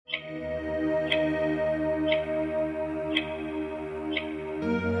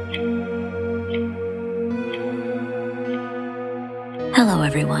Hello,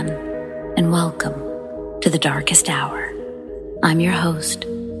 everyone, and welcome to The Darkest Hour. I'm your host,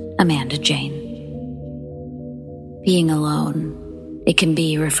 Amanda Jane. Being alone, it can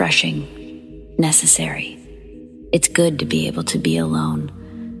be refreshing, necessary. It's good to be able to be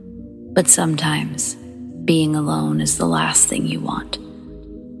alone, but sometimes being alone is the last thing you want.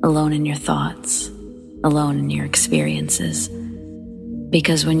 Alone in your thoughts, alone in your experiences.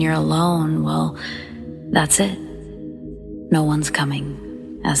 Because when you're alone, well, that's it. No one's coming,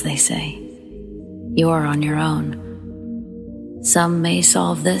 as they say. You're on your own. Some may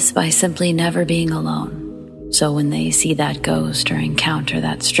solve this by simply never being alone. So when they see that ghost or encounter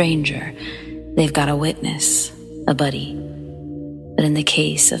that stranger, they've got a witness, a buddy. But in the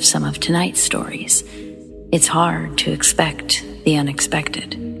case of some of tonight's stories, it's hard to expect the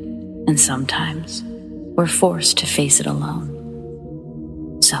unexpected. And sometimes we're forced to face it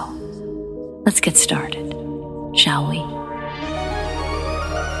alone. So, let's get started, shall we?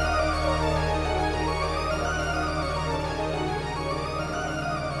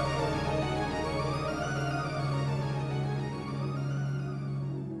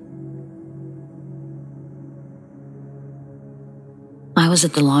 I was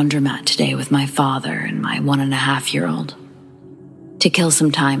at the laundromat today with my father and my 1.5-year-old. To kill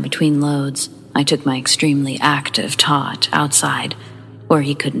some time between loads, I took my extremely active tot outside where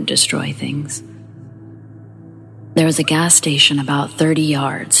he couldn't destroy things. There was a gas station about 30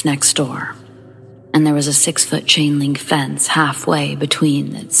 yards next door, and there was a 6-foot chain link fence halfway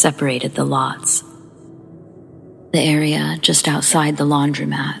between that separated the lots. The area just outside the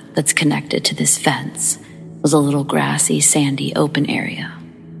laundromat that's connected to this fence was a little grassy, sandy, open area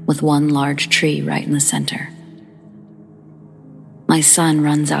with one large tree right in the center. My son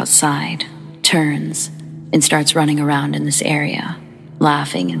runs outside, turns, and starts running around in this area,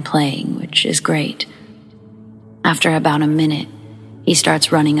 laughing and playing, which is great. After about a minute, he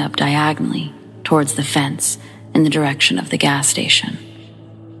starts running up diagonally towards the fence in the direction of the gas station.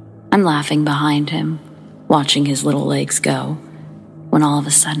 I'm laughing behind him, watching his little legs go, when all of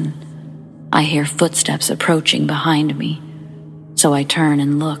a sudden, I hear footsteps approaching behind me. So I turn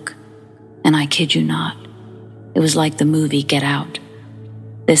and look, and I kid you not, it was like the movie Get Out.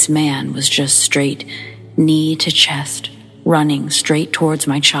 This man was just straight, knee to chest, running straight towards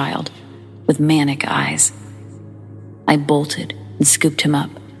my child, with manic eyes. I bolted and scooped him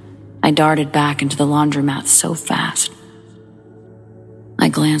up. I darted back into the laundromat so fast. I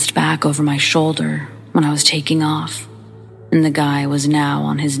glanced back over my shoulder when I was taking off, and the guy was now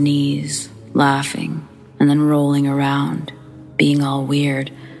on his knees, laughing and then rolling around, being all weird.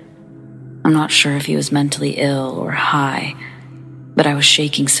 I'm not sure if he was mentally ill or high, but I was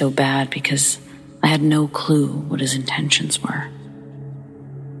shaking so bad because I had no clue what his intentions were.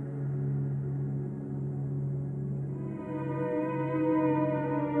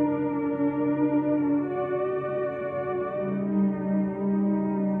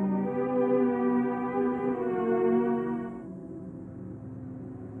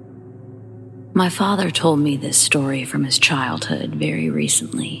 My father told me this story from his childhood very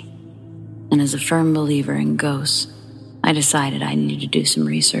recently, and as a firm believer in ghosts, I decided I needed to do some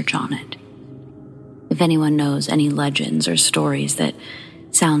research on it. If anyone knows any legends or stories that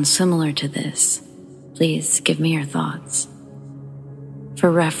sound similar to this, please give me your thoughts. For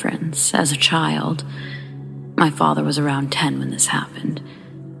reference, as a child, my father was around 10 when this happened.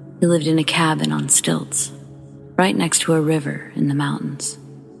 He lived in a cabin on stilts, right next to a river in the mountains.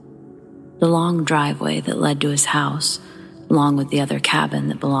 The long driveway that led to his house, along with the other cabin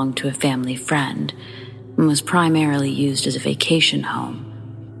that belonged to a family friend and was primarily used as a vacation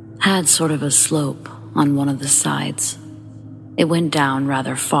home, had sort of a slope on one of the sides. It went down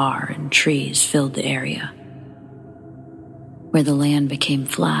rather far and trees filled the area. Where the land became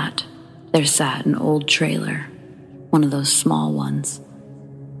flat, there sat an old trailer, one of those small ones,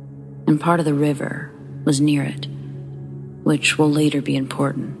 and part of the river was near it, which will later be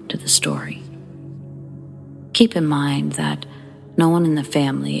important to the story. Keep in mind that no one in the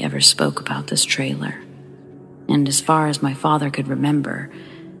family ever spoke about this trailer, and as far as my father could remember,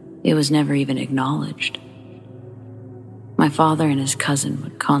 it was never even acknowledged. My father and his cousin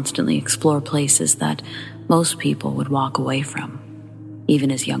would constantly explore places that most people would walk away from,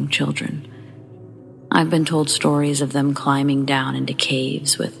 even as young children. I've been told stories of them climbing down into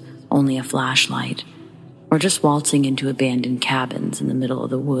caves with only a flashlight, or just waltzing into abandoned cabins in the middle of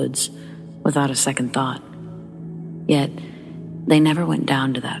the woods without a second thought. Yet, they never went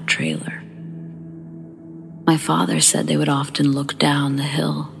down to that trailer. My father said they would often look down the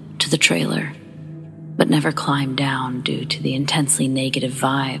hill to the trailer, but never climb down due to the intensely negative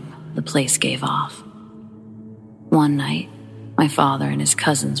vibe the place gave off. One night, My father and his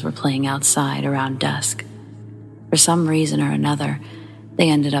cousins were playing outside around dusk. For some reason or another,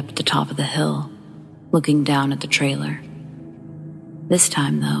 they ended up at the top of the hill, looking down at the trailer. This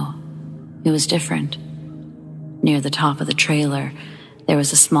time, though, it was different. Near the top of the trailer, there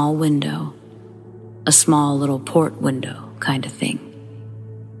was a small window, a small little port window kind of thing.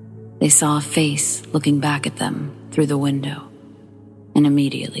 They saw a face looking back at them through the window and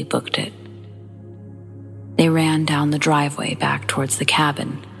immediately booked it. They ran down the driveway back towards the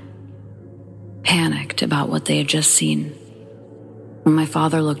cabin, panicked about what they had just seen. When my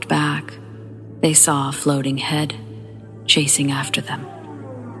father looked back, they saw a floating head chasing after them.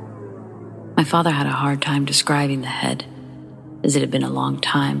 My father had a hard time describing the head, as it had been a long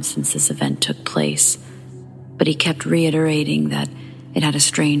time since this event took place, but he kept reiterating that it had a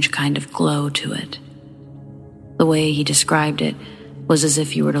strange kind of glow to it. The way he described it was as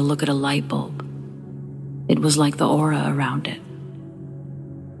if you were to look at a light bulb. It was like the aura around it.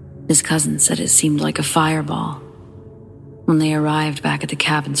 His cousin said it seemed like a fireball. When they arrived back at the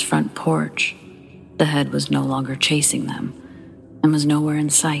cabin's front porch, the head was no longer chasing them and was nowhere in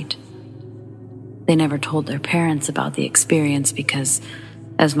sight. They never told their parents about the experience because,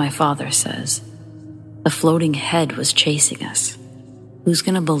 as my father says, the floating head was chasing us. Who's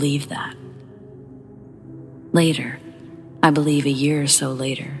going to believe that? Later, I believe a year or so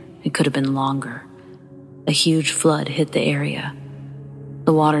later, it could have been longer, a huge flood hit the area.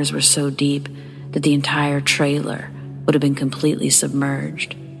 The waters were so deep that the entire trailer would have been completely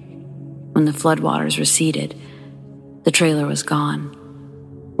submerged. When the floodwaters receded, the trailer was gone,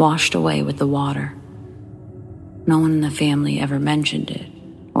 washed away with the water. No one in the family ever mentioned it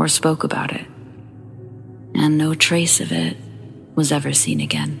or spoke about it, and no trace of it was ever seen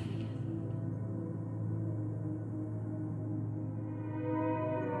again.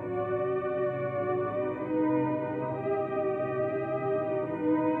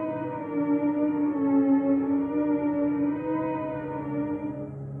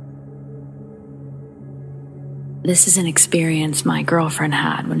 This is an experience my girlfriend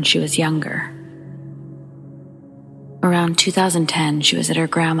had when she was younger. Around 2010, she was at her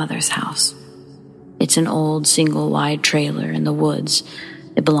grandmother's house. It's an old single-wide trailer in the woods.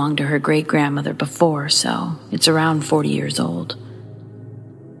 It belonged to her great-grandmother before, so it's around 40 years old.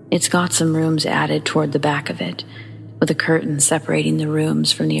 It's got some rooms added toward the back of it, with a curtain separating the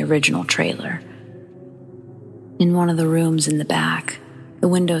rooms from the original trailer. In one of the rooms in the back, the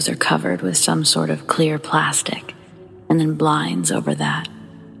windows are covered with some sort of clear plastic, and then blinds over that.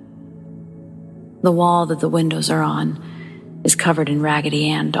 The wall that the windows are on is covered in Raggedy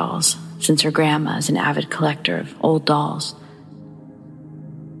Ann dolls, since her grandma is an avid collector of old dolls.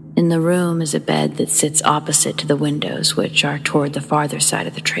 In the room is a bed that sits opposite to the windows, which are toward the farther side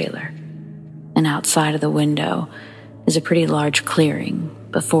of the trailer. And outside of the window is a pretty large clearing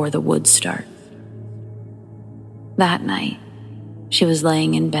before the woods start. That night, she was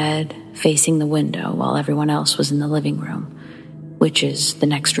laying in bed, facing the window, while everyone else was in the living room, which is the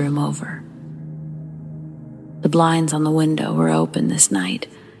next room over. The blinds on the window were open this night,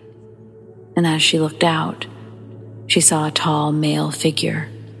 and as she looked out, she saw a tall male figure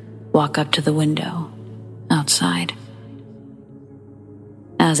walk up to the window outside.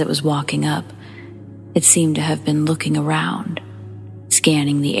 As it was walking up, it seemed to have been looking around,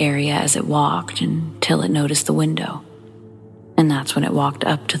 scanning the area as it walked until it noticed the window. And that's when it walked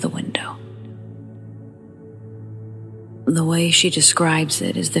up to the window. The way she describes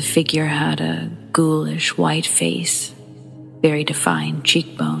it is the figure had a ghoulish white face, very defined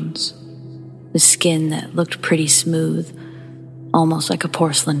cheekbones, the skin that looked pretty smooth, almost like a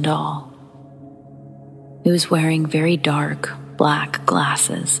porcelain doll. It was wearing very dark black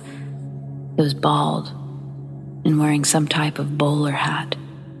glasses. It was bald and wearing some type of bowler hat.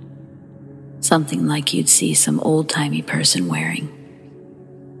 Something like you'd see some old-timey person wearing.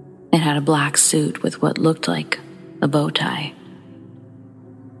 It had a black suit with what looked like a bow tie.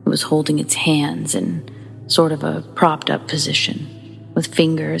 It was holding its hands in sort of a propped-up position, with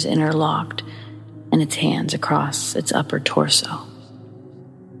fingers interlocked and its hands across its upper torso.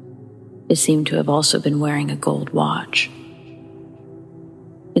 It seemed to have also been wearing a gold watch.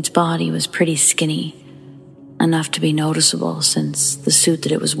 Its body was pretty skinny, enough to be noticeable since the suit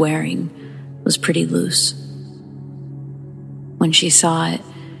that it was wearing was pretty loose. When she saw it,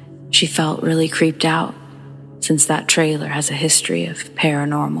 she felt really creeped out, since that trailer has a history of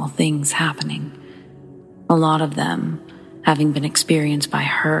paranormal things happening, a lot of them having been experienced by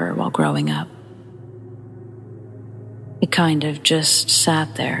her while growing up. It kind of just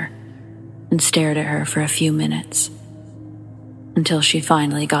sat there and stared at her for a few minutes, until she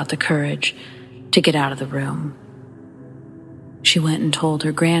finally got the courage to get out of the room. She went and told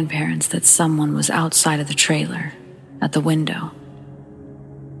her grandparents that someone was outside of the trailer, at the window.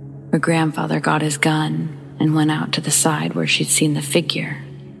 Her grandfather got his gun and went out to the side where she'd seen the figure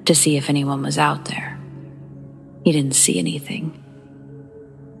to see if anyone was out there. He didn't see anything.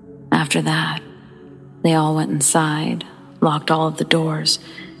 After that, they all went inside, locked all of the doors.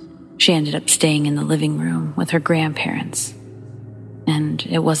 She ended up staying in the living room with her grandparents, and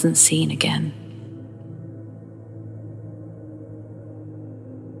it wasn't seen again.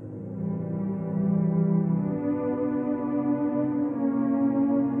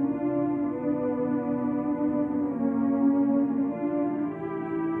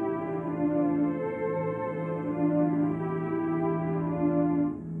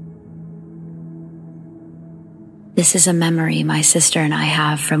 This is a memory my sister and I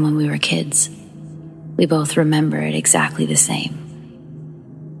have from when we were kids. We both remember it exactly the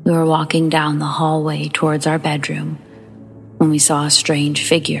same. We were walking down the hallway towards our bedroom when we saw a strange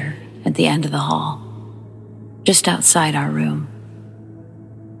figure at the end of the hall, just outside our room.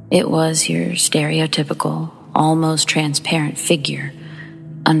 It was your stereotypical, almost transparent figure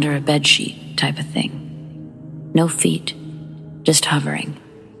under a bedsheet type of thing. No feet, just hovering.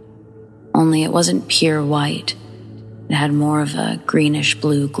 Only it wasn't pure white. It had more of a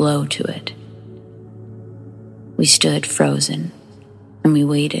greenish-blue glow to it. We stood frozen, and we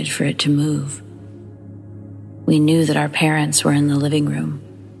waited for it to move. We knew that our parents were in the living room,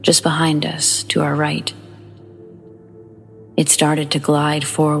 just behind us, to our right. It started to glide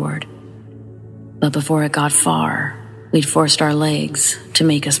forward, but before it got far, we'd forced our legs to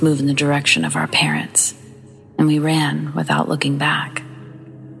make us move in the direction of our parents, and we ran without looking back.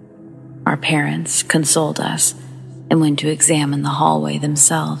 Our parents consoled us and went to examine the hallway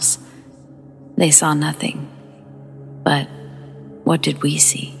themselves. They saw nothing. But what did we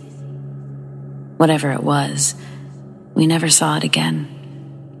see? Whatever it was, we never saw it again.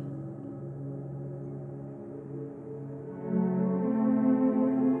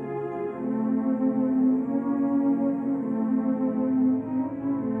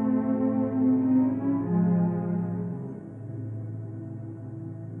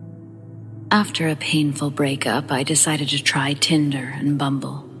 After a painful breakup, I decided to try Tinder and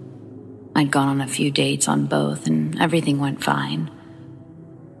Bumble. I'd gone on a few dates on both, and everything went fine.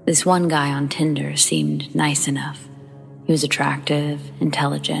 This one guy on Tinder seemed nice enough. He was attractive,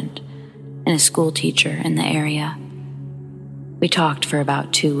 intelligent, and a school teacher in the area. We talked for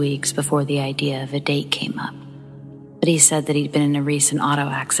about 2 weeks before the idea of a date came up, but he said that he'd been in a recent auto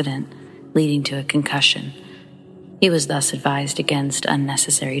accident leading to a concussion. He was thus advised against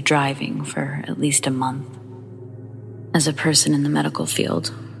unnecessary driving for at least a month. As a person in the medical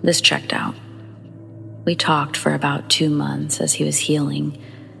field, this checked out. We talked for about 2 months as he was healing,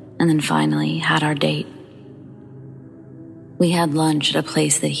 and then finally had our date. We had lunch at a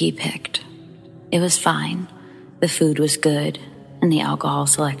place that he picked. It was fine. The food was good, and the alcohol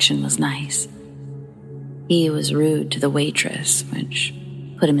selection was nice. He was rude to the waitress, which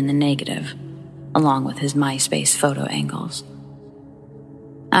put him in the negative, along with his MySpace photo angles.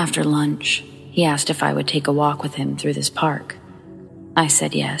 After lunch, he asked if I would take a walk with him through this park. I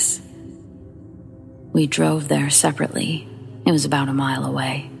said yes. We drove there separately. It was about a mile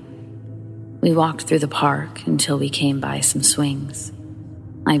away. We walked through the park until we came by some swings.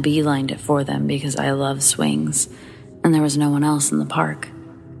 I beelined it for them because I love swings, and there was no one else in the park.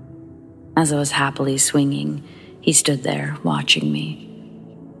 As I was happily swinging, he stood there watching me.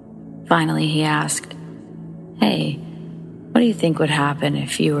 Finally, he asked, "Hey, what do you think would happen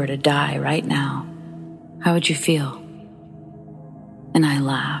if you were to die right now? How would you feel?" And I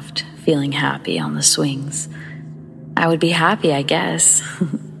laughed, feeling happy on the swings. I would be happy, I guess.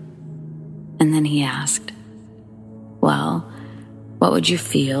 And then he asked, "Well, what would you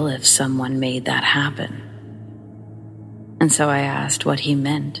feel if someone made that happen?" And so I asked what he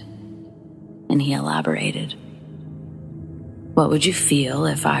meant, and he elaborated. "What would you feel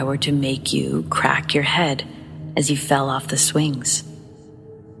if I were to make you crack your head as you fell off the swings?"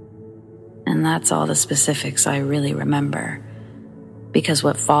 And that's all the specifics I really remember, because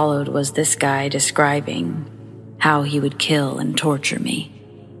what followed was this guy describing how he would kill and torture me.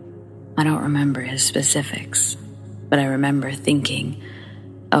 I don't remember his specifics, but I remember thinking,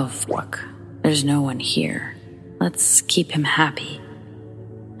 "Oh, fuck, there's no one here. Let's keep him happy."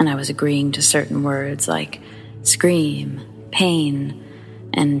 And I was agreeing to certain words like scream, pain,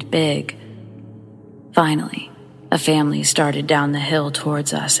 and big. Finally, a family started down the hill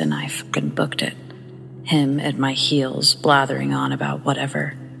towards us, and I fucking booked it. Him at my heels, blathering on about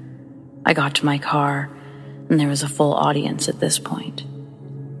whatever. I got to my car, and there was a full audience at this point.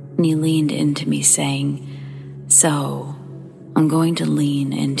 And he leaned into me saying, "So, I'm going to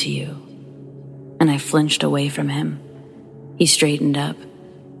lean into you. And I flinched away from him. He straightened up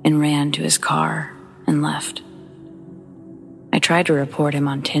and ran to his car and left. I tried to report him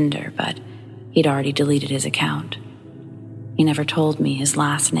on Tinder, but he'd already deleted his account. He never told me his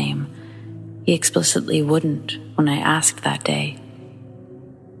last name. He explicitly wouldn't when I asked that day.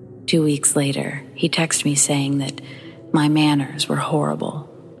 2 weeks later, he texted me saying that my manners were horrible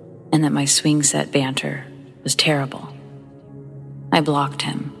and that my swing set banter was terrible. I blocked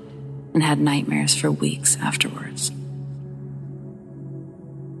him and had nightmares for weeks afterwards.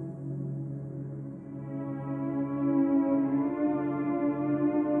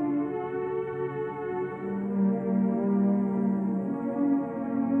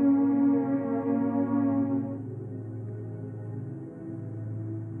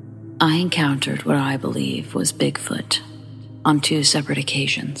 I encountered what I believe was Bigfoot on 2 separate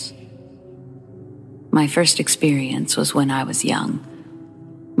occasions. My first experience was when I was young.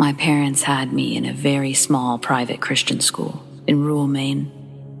 My parents had me in a very small private Christian school in rural Maine.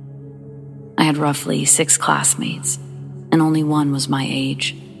 I had roughly 6 classmates, and only one was my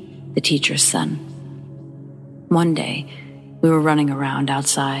age, the teacher's son. One day, we were running around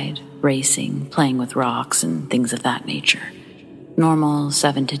outside, racing, playing with rocks and things of that nature. Normal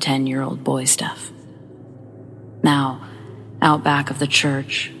 7 to 10-year-old boy stuff. Now, out back of the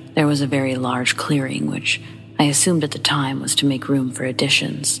church, there was a very large clearing, which I assumed at the time was to make room for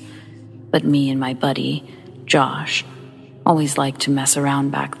additions. But me and my buddy, Josh, always liked to mess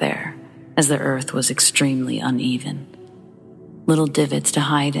around back there, as the earth was extremely uneven. Little divots to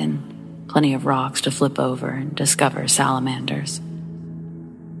hide in, plenty of rocks to flip over and discover salamanders.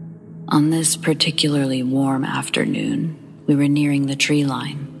 On this particularly warm afternoon, we were nearing the tree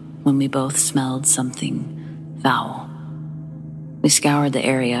line when we both smelled something foul. We scoured the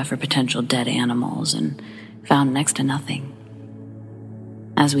area for potential dead animals and found next to nothing.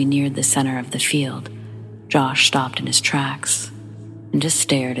 As we neared the center of the field, Josh stopped in his tracks and just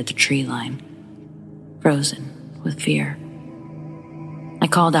stared at the tree line, frozen with fear. I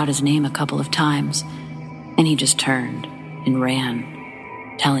called out his name a couple of times, and he just turned and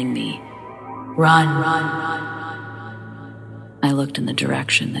ran, telling me, "Run, run, run." I looked in the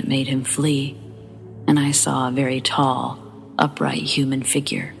direction that made him flee, and I saw a very tall, upright human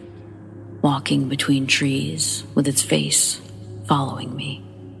figure walking between trees with its face following me.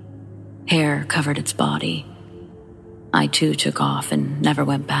 Hair covered its body. I too took off and never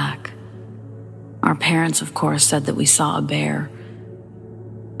went back. Our parents, of course, said that we saw a bear,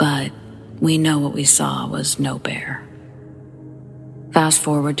 but we know what we saw was no bear. Fast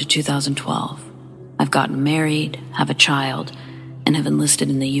forward to 2012. I've gotten married, have a child, and have enlisted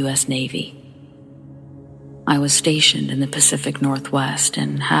in the U.S. Navy. I was stationed in the Pacific Northwest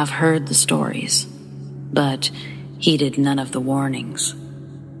and have heard the stories, but heeded none of the warnings.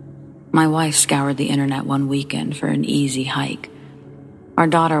 My wife scoured the internet one weekend for an easy hike. Our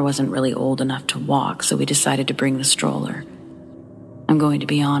daughter wasn't really old enough to walk, so we decided to bring the stroller. I'm going to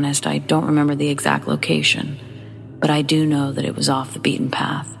be honest, I don't remember the exact location, but I do know that it was off the beaten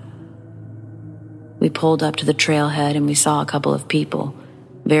path. We pulled up to the trailhead and we saw a couple of people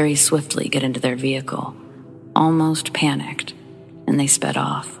very swiftly get into their vehicle, almost panicked, and they sped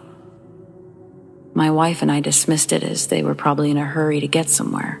off. My wife and I dismissed it as they were probably in a hurry to get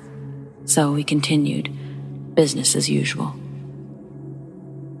somewhere, so we continued, business as usual.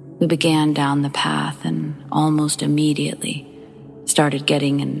 We began down the path and almost immediately started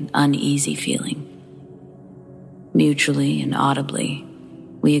getting an uneasy feeling. Mutually and audibly,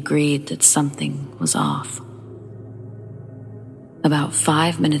 we agreed that something was off. About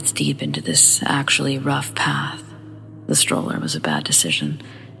 5 minutes deep into this actually rough path, the stroller was a bad decision,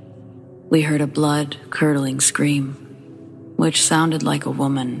 we heard a blood-curdling scream, which sounded like a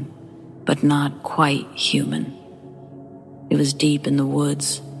woman, but not quite human. It was deep in the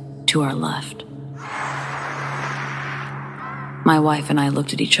woods to our left. My wife and I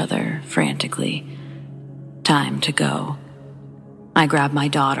looked at each other frantically. Time to go. I grabbed my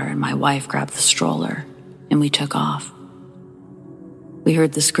daughter and my wife grabbed the stroller, and we took off. We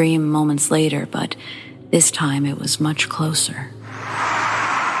heard the scream moments later, but this time it was much closer.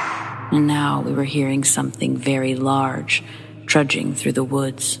 And now we were hearing something very large trudging through the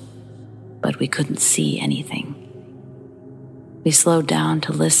woods, but we couldn't see anything. We slowed down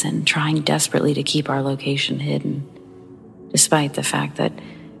to listen, trying desperately to keep our location hidden, despite the fact that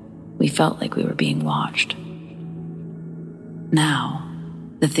we felt like we were being watched. Now,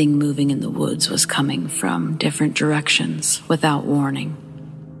 the thing moving in the woods was coming from different directions without warning.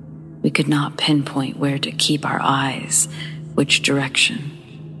 We could not pinpoint where to keep our eyes, which direction.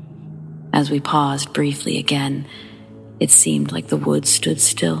 As we paused briefly again, it seemed like the woods stood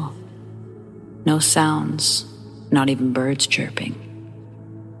still. No sounds, not even birds chirping.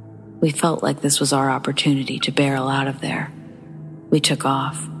 We felt like this was our opportunity to barrel out of there. We took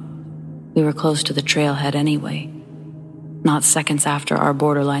off. We were close to the trailhead anyway. Not seconds after our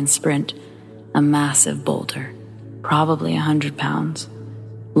borderline sprint, a massive boulder, probably 100 pounds,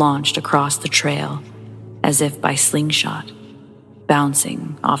 launched across the trail as if by slingshot,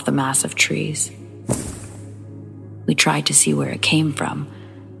 bouncing off the massive trees. We tried to see where it came from,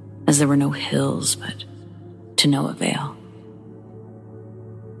 as there were no hills, but to no avail.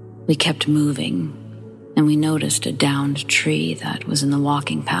 We kept moving, and we noticed a downed tree that was in the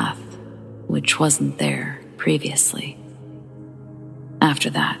walking path, which wasn't there previously. After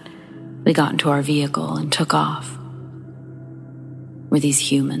that, we got into our vehicle and took off. Were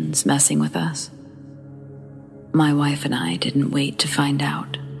these humans messing with us? My wife and I didn't wait to find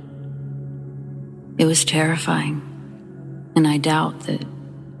out. It was terrifying, and I doubt that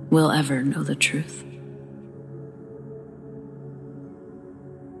we'll ever know the truth.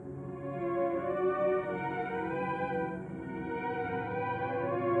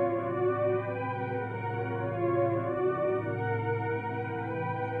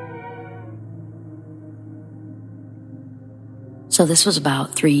 So this was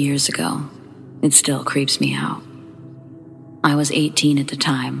about 3 years ago. It still creeps me out. I was 18 at the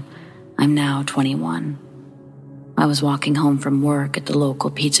time. I'm now 21. I was walking home from work at the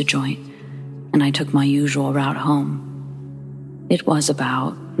local pizza joint, and I took my usual route home. It was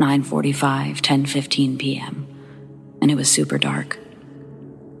about 9:45, 10:15 p.m., and it was super dark.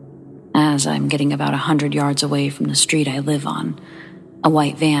 As I'm getting about 100 yards away from the street I live on, a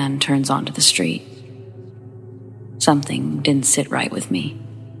white van turns onto the street. Something didn't sit right with me,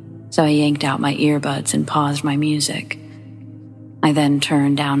 so I yanked out my earbuds and paused my music. I then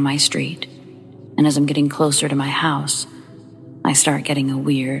turned down my street, and as I'm getting closer to my house, I start getting a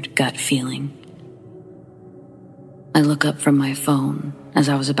weird gut feeling. I look up from my phone as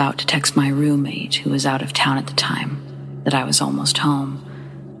I was about to text my roommate, who was out of town at the time, that I was almost home,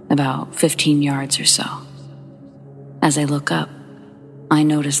 about 15 yards or so. As I look up, I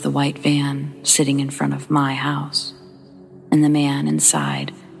notice the white van sitting in front of my house, and the man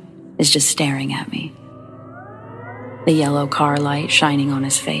inside is just staring at me. The yellow car light shining on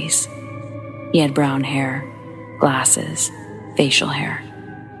his face. He had brown hair, glasses, facial hair.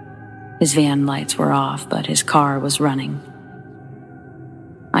 His van lights were off, but his car was running.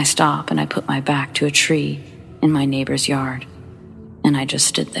 I stop and I put my back to a tree in my neighbor's yard, and I just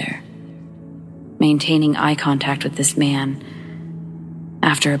stood there, maintaining eye contact with this man.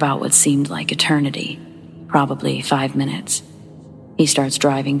 After about what seemed like eternity, probably 5 minutes, he starts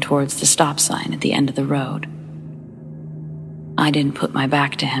driving towards the stop sign at the end of the road. I didn't put my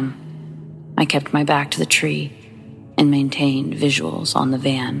back to him. I kept my back to the tree and maintained visuals on the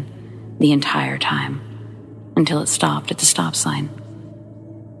van the entire time until it stopped at the stop sign.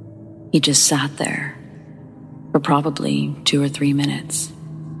 He just sat there for probably 2 or 3 minutes,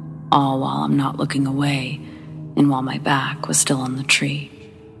 all while I'm not looking away and while my back was still on the tree.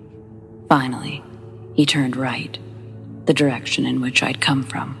 Finally, he turned right, the direction in which I'd come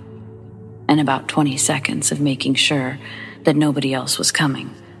from, and about 20 seconds of making sure that nobody else was coming,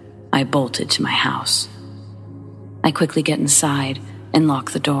 I bolted to my house. I quickly get inside and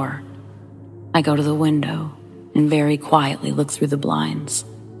lock the door. I go to the window and very quietly look through the blinds.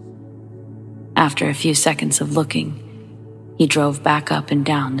 After a few seconds of looking, he drove back up and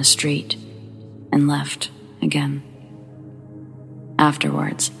down the street and left again.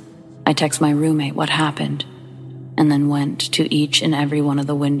 Afterwards, I text my roommate what happened, and then went to each and every one of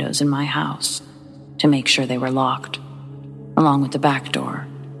the windows in my house to make sure they were locked, along with the back door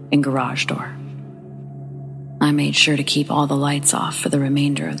and garage door. I made sure to keep all the lights off for the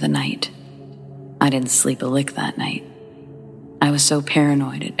remainder of the night. I didn't sleep a lick that night. I was so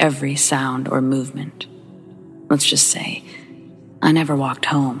paranoid at every sound or movement. Let's just say, I never walked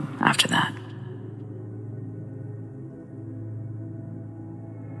home after that.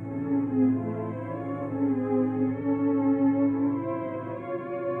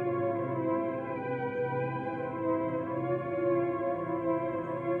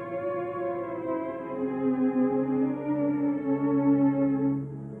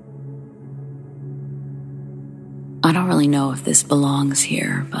 I don't really know if this belongs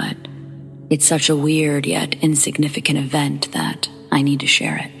here, but it's such a weird yet insignificant event that I need to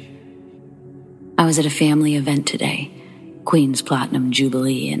share it. I was at a family event today, Queen's Platinum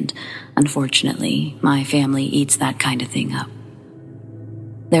Jubilee, and unfortunately, my family eats that kind of thing up.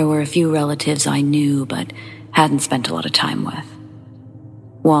 There were a few relatives I knew but hadn't spent a lot of time with.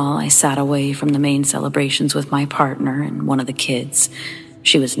 While I sat away from the main celebrations with my partner and one of the kids,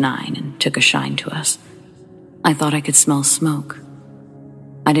 she was 9 and took a shine to us, I thought I could smell smoke.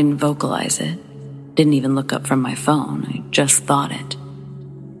 I didn't vocalize it, didn't even look up from my phone, I just thought it.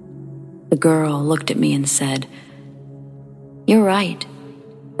 The girl looked at me and said, "You're right.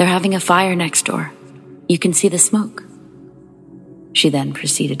 They're having a fire next door. You can see the smoke." She then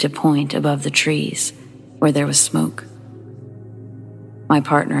proceeded to point above the trees where there was smoke. My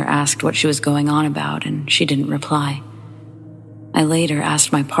partner asked what she was going on about, and she didn't reply. I later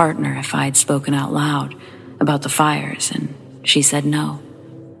asked my partner if I'd spoken out loud about the fires, and she said no.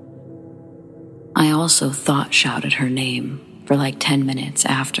 I also thought shouted her name for like 10 minutes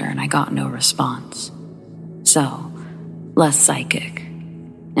after, and I got no response. So, less psychic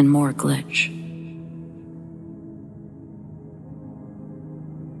and more glitch.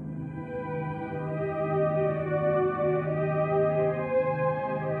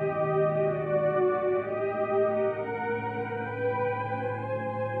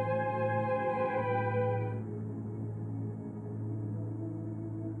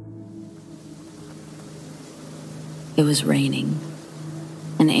 It was raining.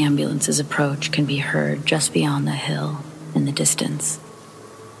 An ambulance's approach can be heard just beyond the hill in the distance.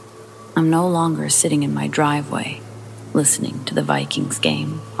 I'm no longer sitting in my driveway, listening to the Vikings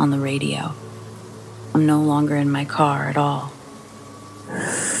game on the radio. I'm no longer in my car at all.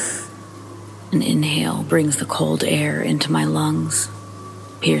 An inhale brings the cold air into my lungs,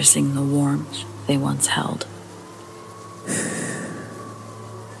 piercing the warmth they once held.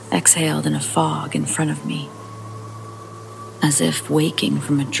 Exhaled in a fog in front of me. As if waking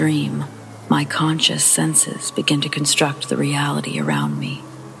from a dream, my conscious senses begin to construct the reality around me.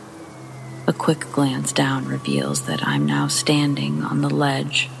 A quick glance down reveals that I'm now standing on the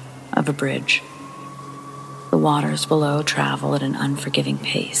ledge of a bridge. The waters below travel at an unforgiving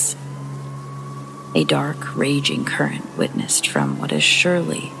pace. A dark, raging current witnessed from what is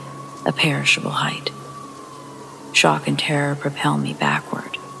surely a perishable height. Shock and terror propel me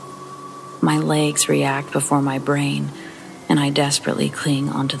backward. My legs react before my brain, and I desperately cling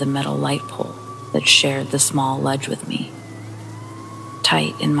onto the metal light pole that shared the small ledge with me.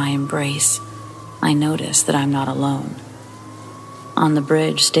 Tight in my embrace, I notice that I'm not alone. On the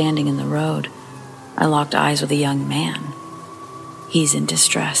bridge, standing in the road, I locked eyes with a young man. He's in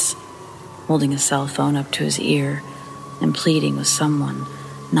distress, holding a cell phone up to his ear and pleading with someone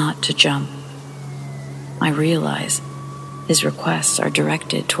not to jump. I realize his requests are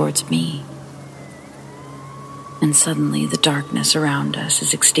directed towards me. And suddenly the darkness around us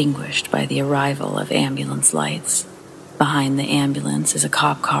is extinguished by the arrival of ambulance lights. Behind the ambulance is a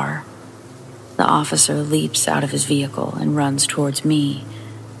cop car. The officer leaps out of his vehicle and runs towards me,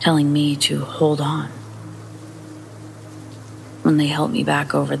 telling me to hold on. When they help me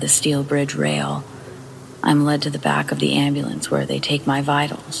back over the steel bridge rail, I'm led to the back of the ambulance where they take my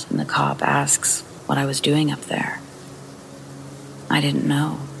vitals, and the cop asks what I was doing up there. I didn't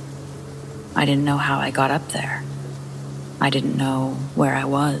know. I didn't know how I got up there. I didn't know where I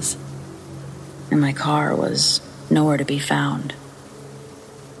was. And my car was nowhere to be found.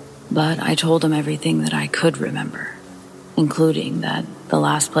 But I told him everything that I could remember, including that the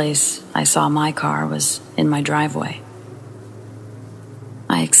last place I saw my car was in my driveway.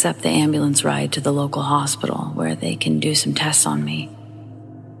 I accept the ambulance ride to the local hospital where they can do some tests on me.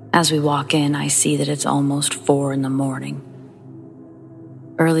 As we walk in, I see that it's almost 4 a.m.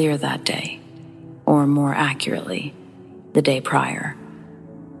 Earlier that day, or more accurately, the day prior,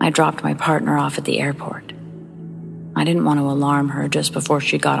 I dropped my partner off at the airport. I didn't want to alarm her just before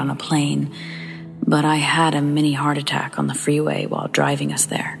she got on a plane, but I had a mini heart attack on the freeway while driving us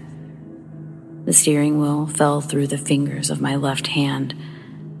there. The steering wheel fell through the fingers of my left hand,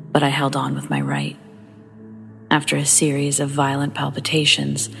 but I held on with my right. After a series of violent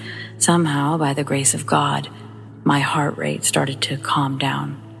palpitations, somehow, by the grace of God, my heart rate started to calm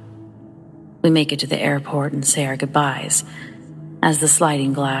down. We make it to the airport and say our goodbyes. As the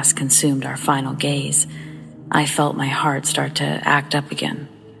sliding glass consumed our final gaze, I felt my heart start to act up again.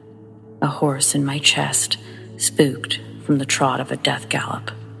 A horse in my chest, spooked from the trot of a death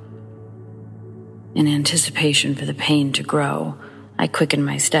gallop. In anticipation for the pain to grow, I quickened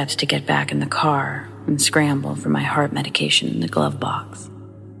my steps to get back in the car and scramble for my heart medication in the glove box.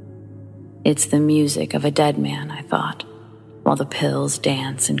 It's the music of a dead man, I thought, while the pills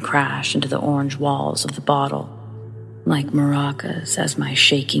dance and crash into the orange walls of the bottle, like maracas as my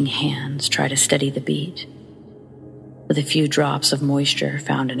shaking hands try to steady the beat. With a few drops of moisture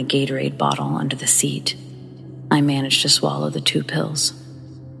found in a Gatorade bottle under the seat, I managed to swallow the 2 pills.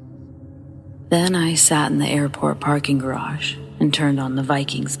 Then I sat in the airport parking garage and turned on the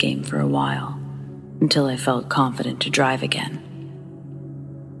Vikings game for a while, until I felt confident to drive again.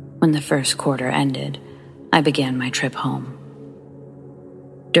 When the first quarter ended, I began my trip home.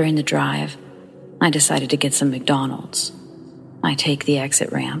 During the drive, I decided to get some McDonald's. I take the exit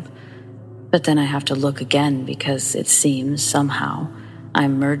ramp, but then I have to look again because it seems somehow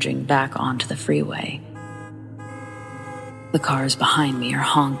I'm merging back onto the freeway. The cars behind me are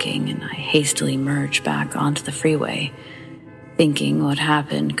honking, and I hastily merge back onto the freeway, thinking what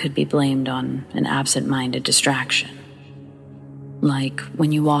happened could be blamed on an absent-minded distraction. Like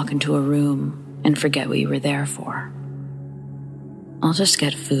when you walk into a room and forget what you were there for. I'll just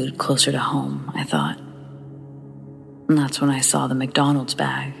get food closer to home, I thought. And that's when I saw the McDonald's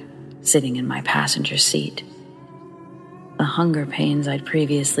bag sitting in my passenger seat. The hunger pains I'd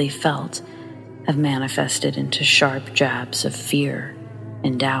previously felt have manifested into sharp jabs of fear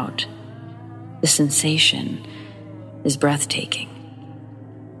and doubt. The sensation is breathtaking.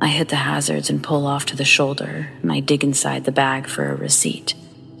 I hit the hazards and pull off to the shoulder, and I dig inside the bag for a receipt.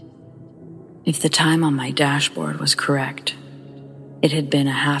 If the time on my dashboard was correct, it had been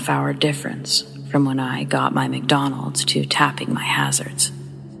a half-hour difference from when I got my McDonald's to tapping my hazards.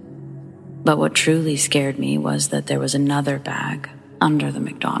 But what truly scared me was that there was another bag under the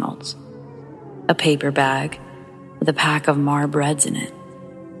McDonald's. A paper bag with a pack of Mar-Breads in it.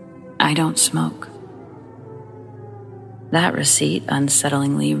 I don't smoke. That receipt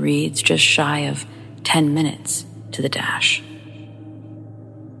unsettlingly reads just shy of 10 minutes to the dash.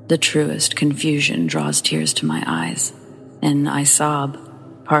 The truest confusion draws tears to my eyes, and I sob,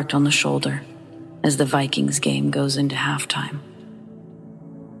 parked on the shoulder, as the Vikings game goes into halftime.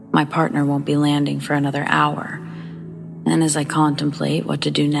 My partner won't be landing for another hour, and as I contemplate what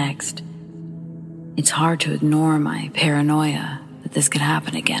to do next, it's hard to ignore my paranoia that this could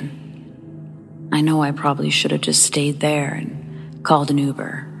happen again. I know I probably should have just stayed there and called an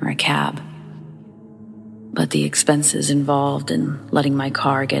Uber or a cab. But the expenses involved in letting my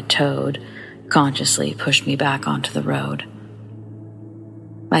car get towed consciously pushed me back onto the road.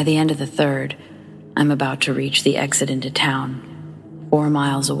 By the end of the third, I'm about to reach the exit into town, 4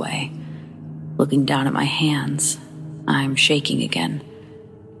 miles away. Looking down at my hands, I'm shaking again.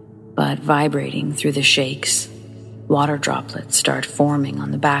 But vibrating through the shakes, water droplets start forming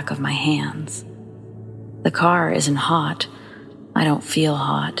on the back of my hands. The car isn't hot. I don't feel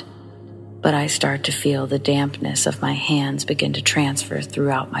hot, but I start to feel the dampness of my hands begin to transfer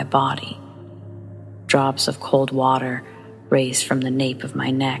throughout my body. Drops of cold water race from the nape of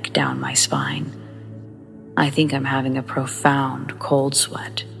my neck down my spine. I think I'm having a profound cold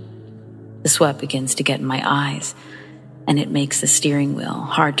sweat. The sweat begins to get in my eyes, and it makes the steering wheel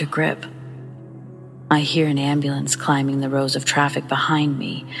hard to grip. I hear an ambulance climbing the rows of traffic behind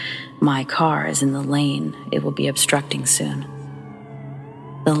me. My car is in the lane it will be obstructing soon.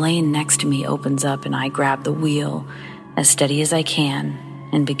 The lane next to me opens up, and I grab the wheel as steady as I can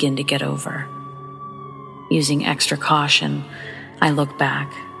and begin to get over. Using extra caution, I look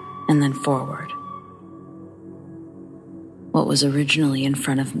back and then forward. What was originally in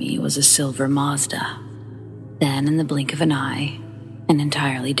front of me was a silver Mazda. Then, in the blink of an eye, an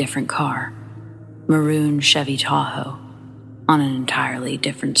entirely different car. Maroon Chevy Tahoe, on an entirely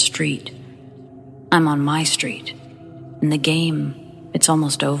different street. I'm on my street. In the game, it's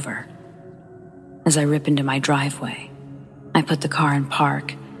almost over. As I rip into my driveway, I put the car in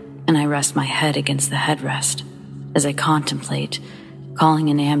park, and I rest my head against the headrest as I contemplate calling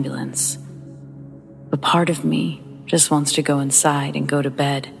an ambulance. A part of me just wants to go inside and go to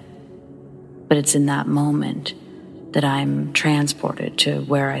bed. But it's in that moment that I'm transported to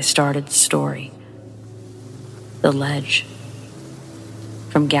where I started the story. The ledge.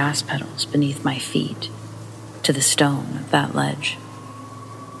 From gas pedals beneath my feet to the stone of that ledge.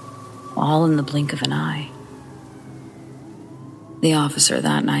 All in the blink of an eye. The officer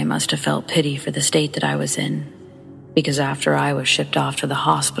that night must have felt pity for the state that I was in, because after I was shipped off to the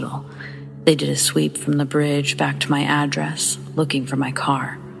hospital, they did a sweep from the bridge back to my address, looking for my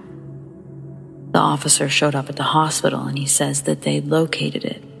car. The officer showed up at the hospital, and he says that they'd located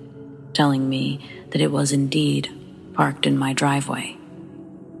it, telling me that it was indeed parked in my driveway.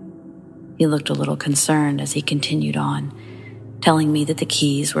 He looked a little concerned as he continued on, telling me that the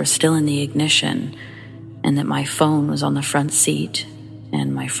keys were still in the ignition and that my phone was on the front seat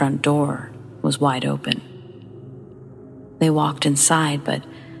and my front door was wide open. They walked inside, but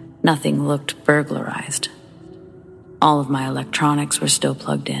nothing looked burglarized. All of my electronics were still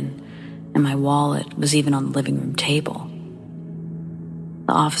plugged in, and my wallet was even on the living room table.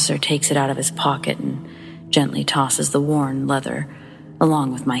 The officer takes it out of his pocket and gently tosses the worn leather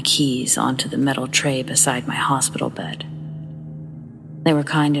along with my keys onto the metal tray beside my hospital bed. They were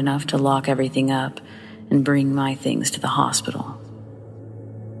kind enough to lock everything up and bring my things to the hospital.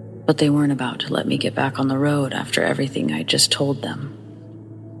 But they weren't about to let me get back on the road after everything I just told them.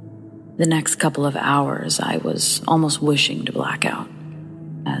 The next couple of hours, I was almost wishing to black out,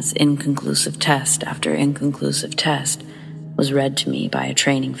 as inconclusive test after inconclusive test was read to me by a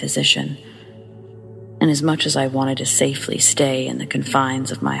training physician. And as much as I wanted to safely stay in the confines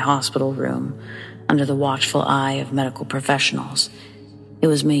of my hospital room under the watchful eye of medical professionals, it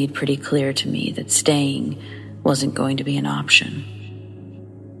was made pretty clear to me that staying wasn't going to be an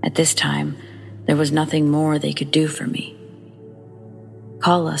option. At this time, there was nothing more they could do for me.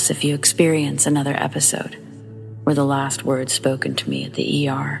 Call us if you experience another episode, were the last words spoken to me at the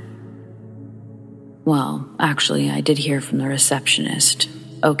ER. Well, actually, I did hear from the receptionist,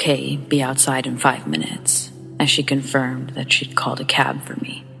 "Okay, be outside in 5 minutes," as she confirmed that she'd called a cab for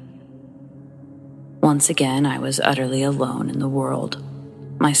me. Once again, I was utterly alone in the world.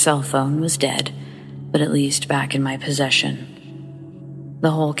 My cell phone was dead, but at least back in my possession. The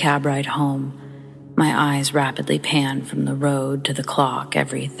whole cab ride home, my eyes rapidly panned from the road to the clock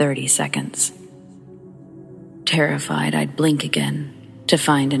every 30 seconds. Terrified, I'd blink again to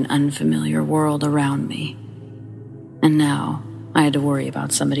find an unfamiliar world around me. And now I had to worry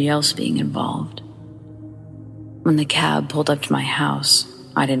about somebody else being involved. When the cab pulled up to my house,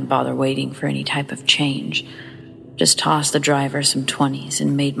 I didn't bother waiting for any type of change. Just tossed the driver some 20s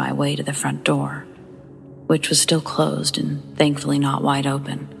and made my way to the front door, which was still closed and thankfully not wide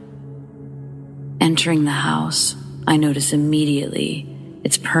open. Entering the house, I noticed immediately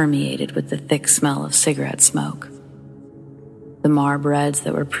it's permeated with the thick smell of cigarette smoke. The Marb Reds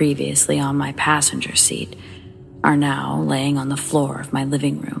that were previously on my passenger seat are now laying on the floor of my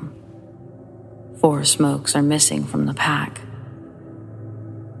living room. 4 smokes are missing from the pack.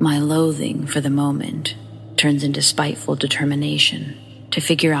 My loathing for the moment turns into spiteful determination to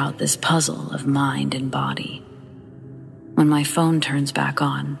figure out this puzzle of mind and body. When my phone turns back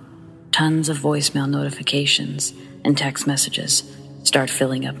on, tons of voicemail notifications and text messages start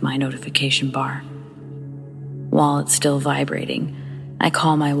filling up my notification bar. While it's still vibrating, I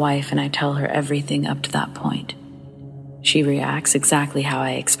call my wife and I tell her everything up to that point. She reacts exactly how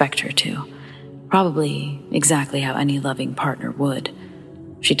I expect her to, probably exactly how any loving partner would.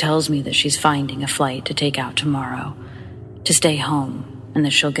 She tells me that she's finding a flight to take out tomorrow, to stay home, and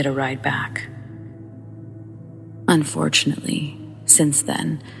that she'll get a ride back. Unfortunately, since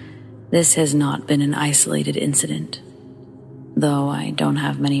then, this has not been an isolated incident. Though I don't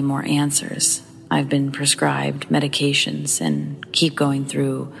have many more answers, I've been prescribed medications and keep going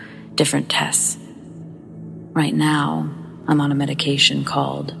through different tests. Right now, I'm on a medication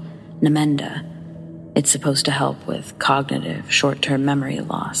called Namenda. It's supposed to help with cognitive short-term memory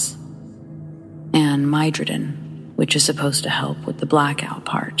loss. And Midrodin, which is supposed to help with the blackout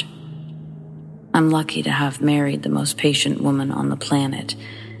part. I'm lucky to have married the most patient woman on the planet.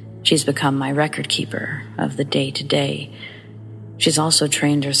 She's become my record keeper of the day-to-day. She's also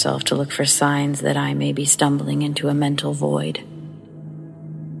trained herself to look for signs that I may be stumbling into a mental void.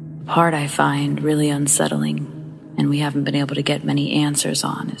 The part I find really unsettling, and we haven't been able to get many answers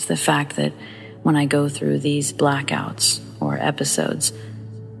on, is the fact that when I go through these blackouts or episodes,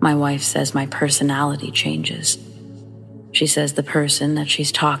 my wife says my personality changes. She says the person that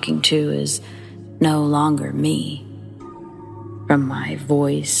she's talking to is no longer me. From my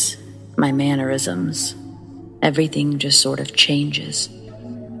voice, my mannerisms, everything just sort of changes.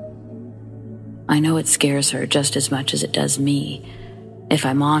 I know it scares her just as much as it does me. If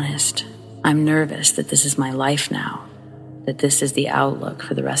I'm honest, I'm nervous that this is my life now, that this is the outlook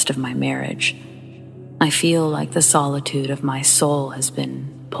for the rest of my marriage. I feel like the solitude of my soul has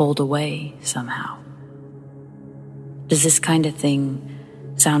been pulled away somehow. Does this kind of thing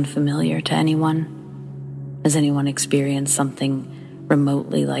sound familiar to anyone? Has anyone experienced something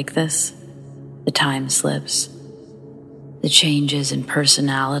remotely like this? The time slips, the changes in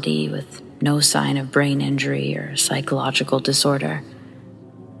personality with no sign of brain injury or psychological disorder.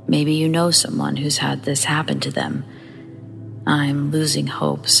 Maybe you know someone who's had this happen to them. I'm losing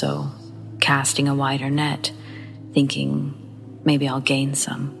hope, so casting a wider net, thinking maybe I'll gain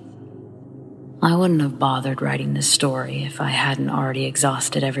some. I wouldn't have bothered writing this story if I hadn't already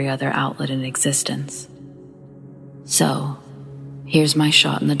exhausted every other outlet in existence. So, here's my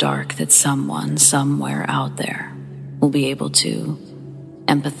shot in the dark that someone somewhere out there will be able to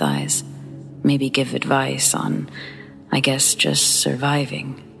empathize, maybe give advice on, I guess, just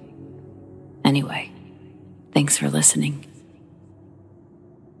surviving. Anyway, thanks for listening.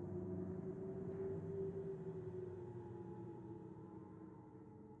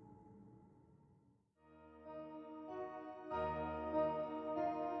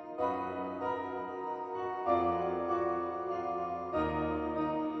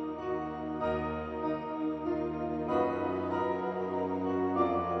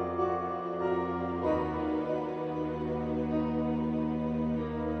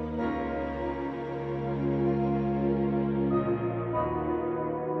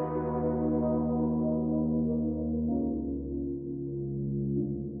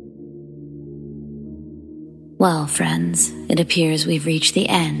 Well, friends, it appears we've reached the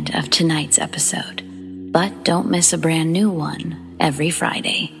end of tonight's episode, but don't miss a brand new one every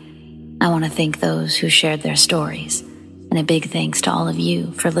Friday. I want to thank those who shared their stories, and a big thanks to all of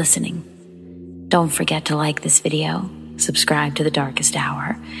you for listening. Don't forget to like this video, subscribe to The Darkest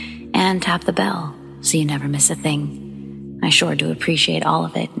Hour, and tap the bell so you never miss a thing. I sure do appreciate all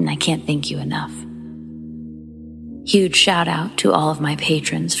of it, and I can't thank you enough. Huge shout out to all of my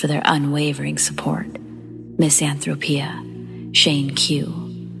patrons for their unwavering support. Misanthropia, Shane Q,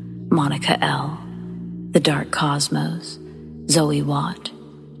 Monica L, The Dark Cosmos, Zoe Watt,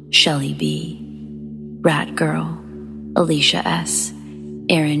 Shelly B, Rat Girl, Alicia S,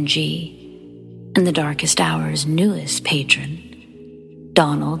 Aaron G, and The Darkest Hour's newest patron,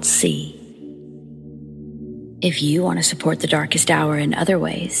 Donald C. If you want to support The Darkest Hour in other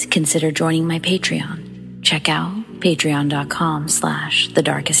ways, consider joining my Patreon. Check out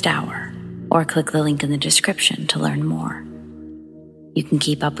patreon.com/thedarkesthour. or click the link in the description to learn more. You can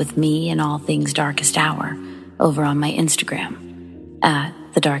keep up with me and all things Darkest Hour over on my Instagram at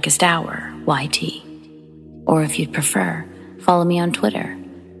The Darkest Hour YT. Or if you'd prefer, follow me on Twitter,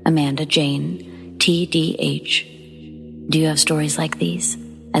 Amanda Jane TDH. Do you have stories like these?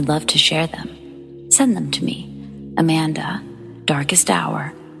 I'd love to share them. Send them to me,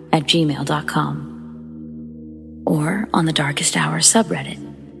 amandadarkesthour@gmail.com. Or on the Darkest Hour subreddit,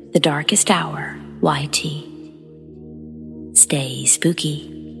 The Darkest Hour YT. Stay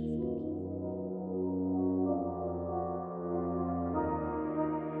spooky.